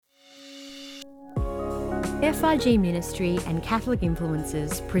FRG Ministry and Catholic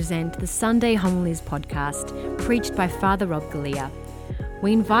Influencers present the Sunday Homilies podcast, preached by Father Rob Galea.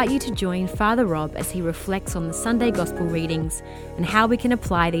 We invite you to join Father Rob as he reflects on the Sunday Gospel readings and how we can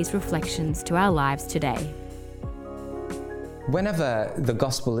apply these reflections to our lives today. Whenever the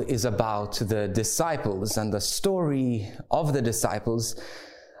Gospel is about the disciples and the story of the disciples,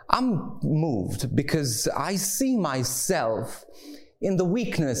 I'm moved because I see myself in the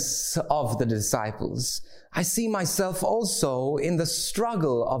weakness of the disciples. I see myself also in the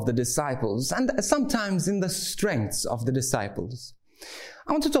struggle of the disciples and sometimes in the strengths of the disciples.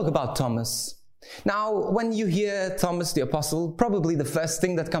 I want to talk about Thomas. Now, when you hear Thomas the Apostle, probably the first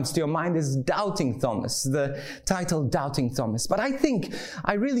thing that comes to your mind is Doubting Thomas, the title Doubting Thomas. But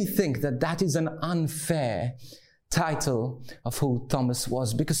I really think that is an unfair title of who Thomas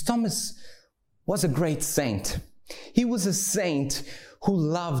was, because Thomas was a great saint. He was a saint who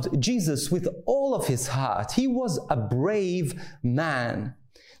loved Jesus with all of his heart. He was a brave man.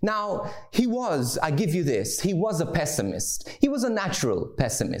 Now, I give you this, he was a pessimist. He was a natural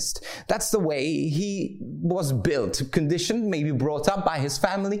pessimist. That's the way he was built, conditioned, maybe brought up by his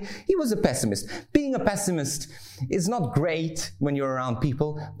family. He was a pessimist. Being a pessimist is not great when you're around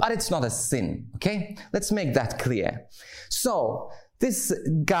people, but it's not a sin, okay? Let's make that clear. So, this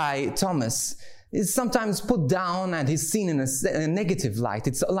guy, Thomas, is sometimes put down and he's seen in a negative light.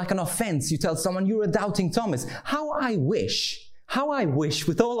 It's like an offense. You tell someone, you're a doubting Thomas. How I wish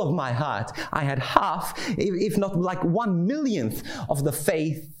with all of my heart I had half, if not like 1/1,000,000th of the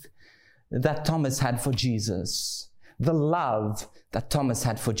faith that Thomas had for Jesus, the love that Thomas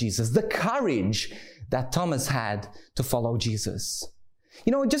had for Jesus, the courage that Thomas had to follow Jesus.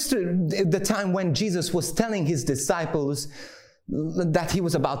 You know, just the time when Jesus was telling his disciples that he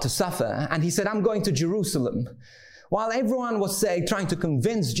was about to suffer, and he said, I'm going to Jerusalem. While everyone was trying to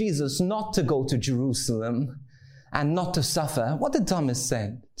convince Jesus not to go to Jerusalem and not to suffer, what did Thomas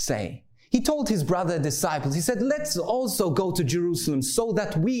say? He told his brother disciples, he said, let's also go to Jerusalem so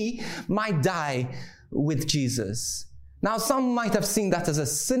that we might die with Jesus. Now, some might have seen that as a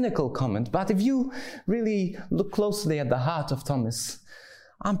cynical comment, but if you really look closely at the heart of Thomas,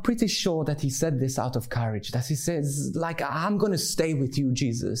 I'm pretty sure that he said this out of courage, that he says, I'm going to stay with you,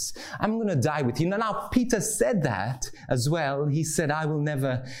 Jesus. I'm going to die with you. Now, Peter said that as well. He said, I will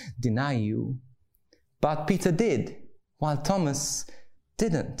never deny you. But Peter did, while Thomas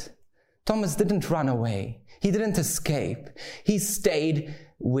didn't. Thomas didn't run away. He didn't escape. He stayed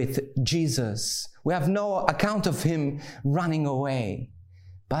with Jesus. We have no account of him running away.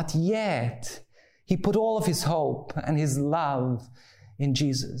 But yet, he put all of his hope and his love in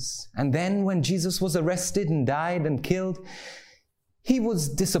Jesus. And then when Jesus was arrested and died and killed, he was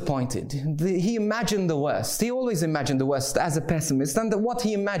disappointed. He imagined the worst. He always imagined the worst as a pessimist, and that what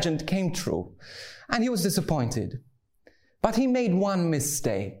he imagined came true. And he was disappointed. But he made one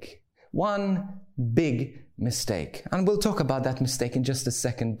mistake, one big mistake. And we'll talk about that mistake in just a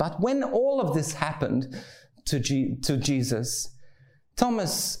second. But when all of this happened to Jesus,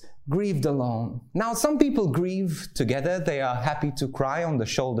 Thomas grieved alone. Now, some people grieve together. They are happy to cry on the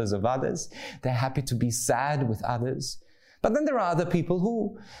shoulders of others. They're happy to be sad with others. But then there are other people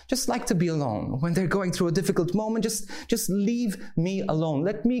who just like to be alone. When they're going through a difficult moment, just leave me alone.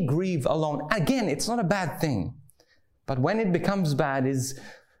 Let me grieve alone. Again, it's not a bad thing. But when it becomes bad is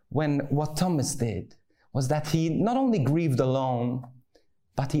when what Thomas did was that he not only grieved alone,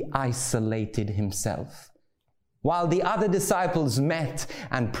 but he isolated himself. While the other disciples met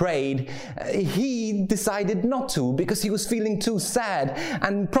and prayed, he decided not to because he was feeling too sad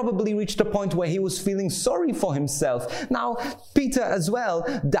and probably reached a point where he was feeling sorry for himself. Now, Peter as well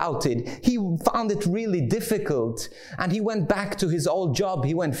doubted. He found it really difficult and he went back to his old job.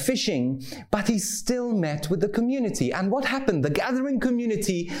 He went fishing, but he still met with the community. And what happened? The gathering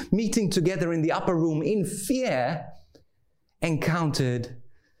community meeting together in the upper room in fear encountered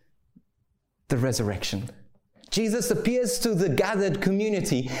the resurrection. Jesus appears to the gathered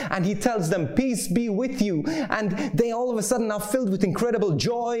community and he tells them, peace be with you. And they all of a sudden are filled with incredible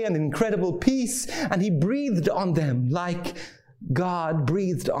joy and incredible peace. And he breathed on them like God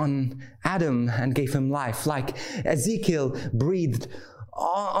breathed on Adam and gave him life, like Ezekiel breathed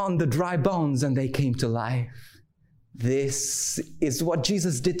on the dry bones and they came to life. This is what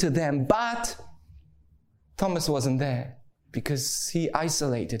Jesus did to them. But Thomas wasn't there because he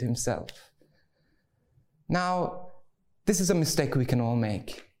isolated himself. Now, this is a mistake we can all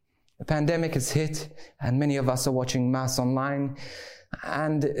make. The pandemic has hit, and many of us are watching Mass online,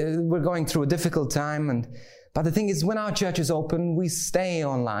 and we're going through a difficult time. But the thing is, when our church is open, we stay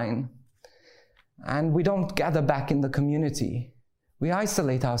online, and we don't gather back in the community. We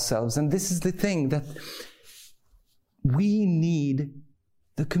isolate ourselves, and this is the thing, that we need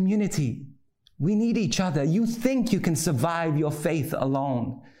the community. We need each other. You think you can survive your faith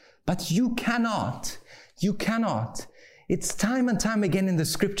alone, but you cannot. You cannot. It's time and time again in the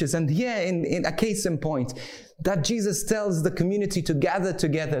scriptures, and here in a case in point, that Jesus tells the community to gather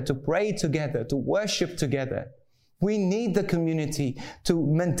together, to pray together, to worship together. We need the community to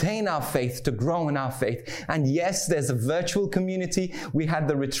maintain our faith, to grow in our faith. And yes, there's a virtual community. We had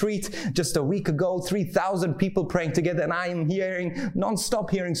the retreat just a week ago, 3,000 people praying together. And I am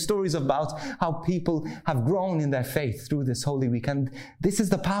non-stop hearing stories about how people have grown in their faith through this Holy Week. And this is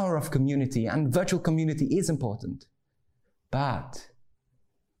the power of community, and virtual community is important. But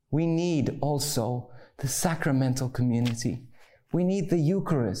we need also the sacramental community. We need the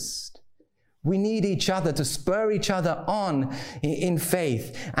Eucharist. We need each other to spur each other on in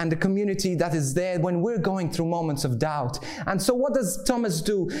faith, and the community that is there when we're going through moments of doubt. And so what does Thomas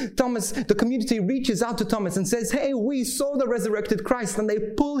do? The community reaches out to Thomas and says, hey, we saw the resurrected Christ, and they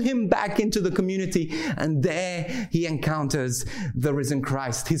pull him back into the community, and there he encounters the risen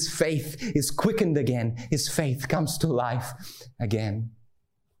Christ. His faith is quickened again. His faith comes to life again.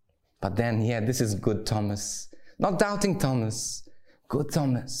 But then, this is good Thomas, not doubting Thomas. Good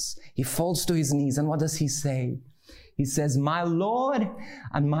Thomas. He falls to his knees, and what does he say? He says, my Lord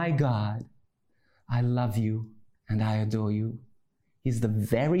and my God, I love you and I adore you. He's the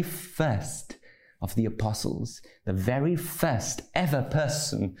very first of the apostles, the very first ever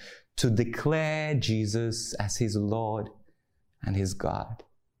person to declare Jesus as his Lord and his God.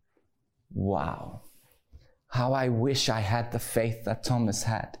 Wow. How I wish I had the faith that Thomas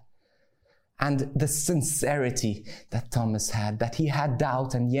had. And the sincerity that Thomas had, that he had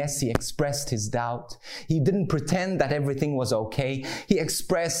doubt, and yes, he expressed his doubt. He didn't pretend that everything was okay. He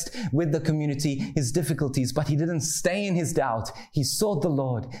expressed with the community his difficulties, but he didn't stay in his doubt. He sought the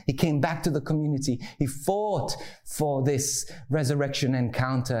Lord. He came back to the community. He fought for this resurrection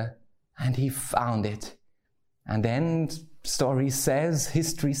encounter, and he found it. And then history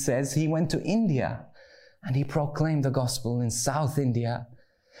says, he went to India, and he proclaimed the gospel in South India.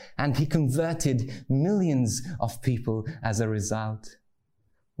 And he converted millions of people as a result.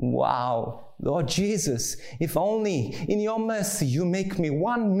 Wow, Lord Jesus, if only in your mercy you make me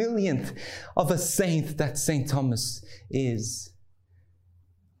 1/1,000,000th of a saint that St. Thomas is.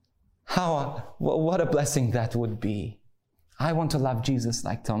 What a blessing that would be. I want to love Jesus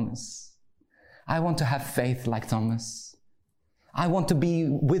like Thomas. I want to have faith like Thomas. I want to be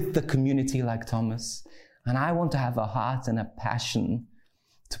with the community like Thomas. And I want to have a heart and a passion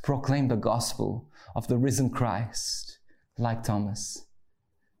to proclaim the gospel of the risen Christ like Thomas.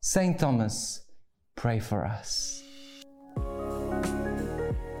 Saint Thomas, pray for us.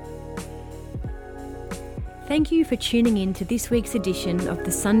 Thank you for tuning in to this week's edition of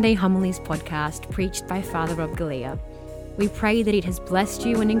the Sunday Homilies podcast preached by Father Rob Galea. We pray that it has blessed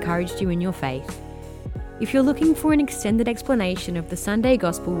you and encouraged you in your faith. If you're looking for an extended explanation of the Sunday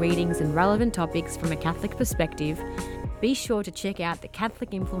Gospel readings and relevant topics from a Catholic perspective, be sure to check out the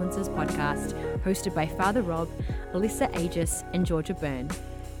Catholic Influencers podcast hosted by Father Rob, Alyssa Aegis and Georgia Byrne.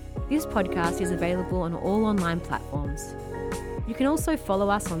 This podcast is available on all online platforms. You can also follow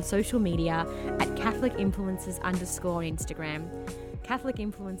us on social media at CatholicInfluencers_ on Instagram, Catholic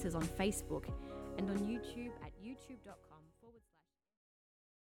Influencers on Facebook, and on YouTube at youtube.com.